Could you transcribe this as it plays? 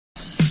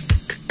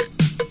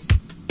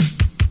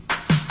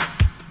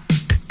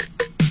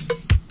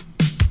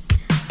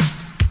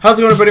How's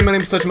it going, everybody? My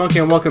name is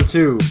TouchtheMunkey, and welcome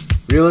to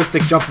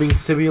Realistic Jumping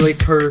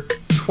Simulator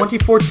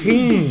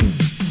 2014.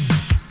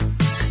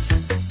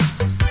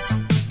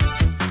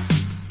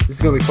 This is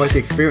gonna be quite the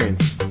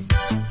experience.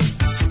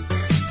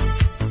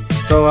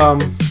 So,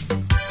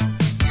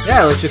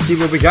 yeah, let's just see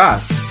what we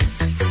got.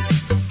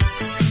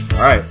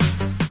 Alright.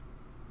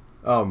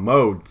 Oh,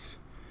 modes.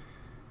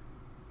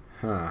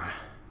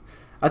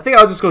 I think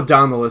I'll just go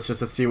down the list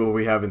just to see what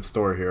we have in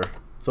store here.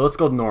 So let's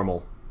go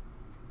normal.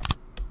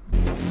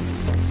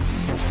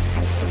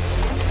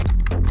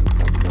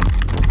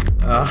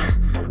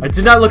 I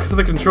did not look for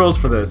the controls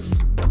for this.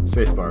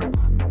 Spacebar.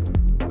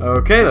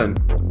 Okay then.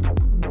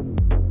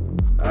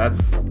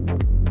 That's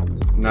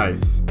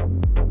nice.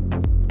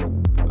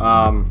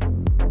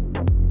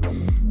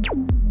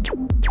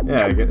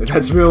 Yeah,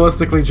 that's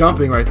realistically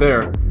jumping right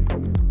there.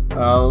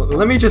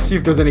 Let me just see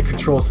if there's any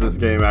controls to this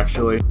game,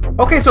 actually.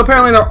 Okay, so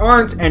apparently there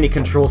aren't any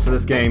controls to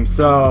this game,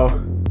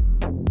 so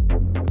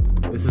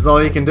this is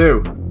all you can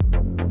do.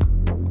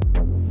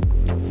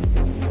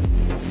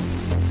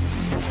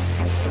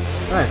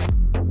 Hey.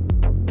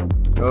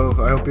 Oh,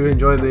 I hope you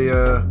enjoy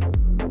the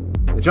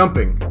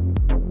jumping.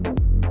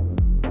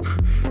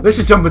 Let's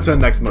just jump into the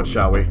next mode,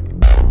 shall we?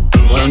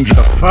 What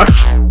the fuck?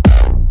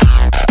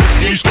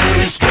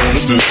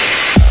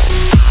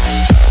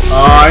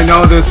 Oh, I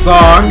know this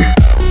song.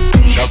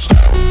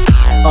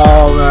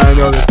 Oh man, I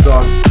know this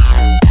song.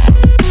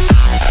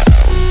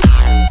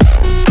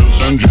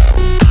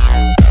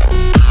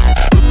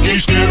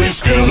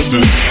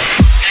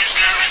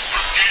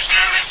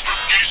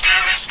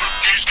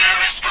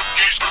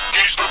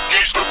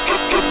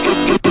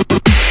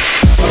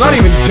 I'm not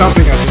even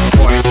jumping at this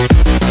point.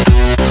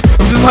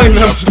 I'm just letting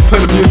them play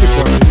the music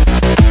for me.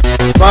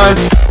 Bye.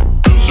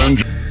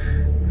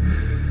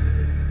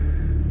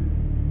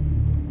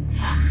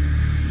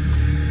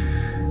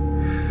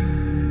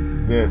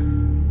 This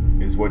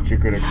is what you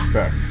can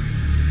expect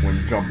when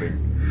jumping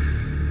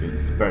in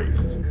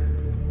space.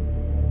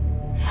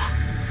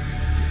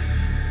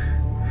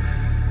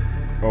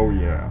 Oh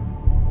yeah.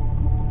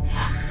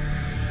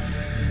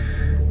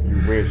 You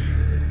wish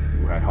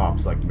you had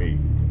hops like me.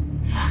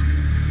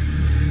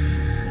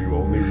 You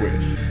only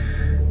wish.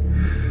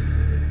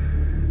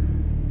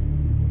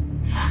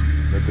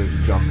 Let's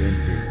just jump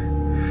into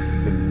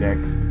the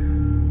next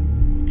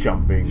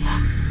jumping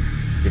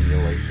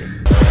simulation.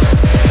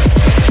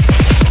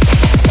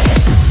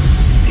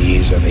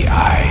 These are the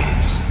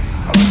eyes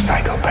of a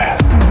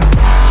psychopath.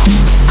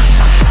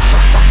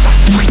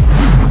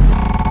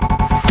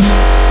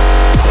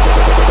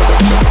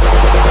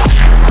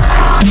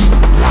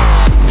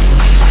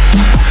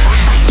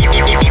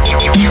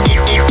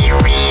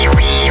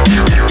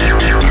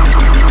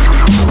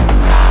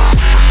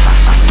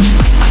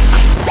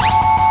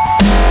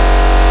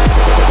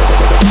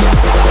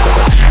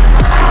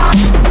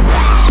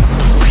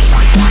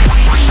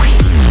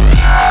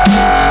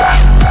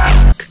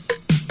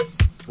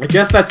 I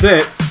guess that's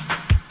it.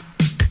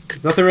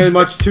 There's nothing really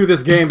much to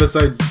this game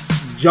besides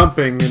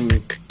jumping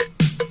and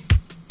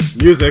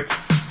music.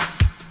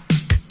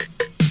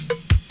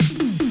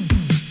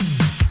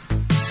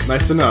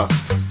 Nice to know.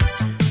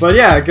 But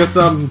yeah, I guess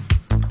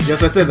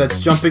that's it. That's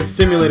Jumping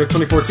Simulator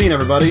 2014,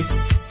 everybody.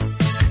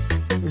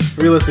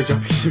 Realistic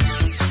Jumping Simulator.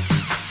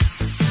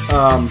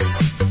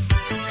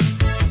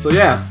 So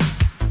yeah.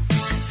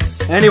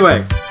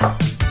 Anyway,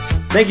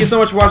 thank you so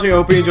much for watching. I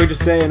hope you enjoyed your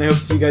stay, and I hope to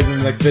see you guys in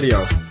the next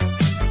video.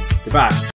 Goodbye.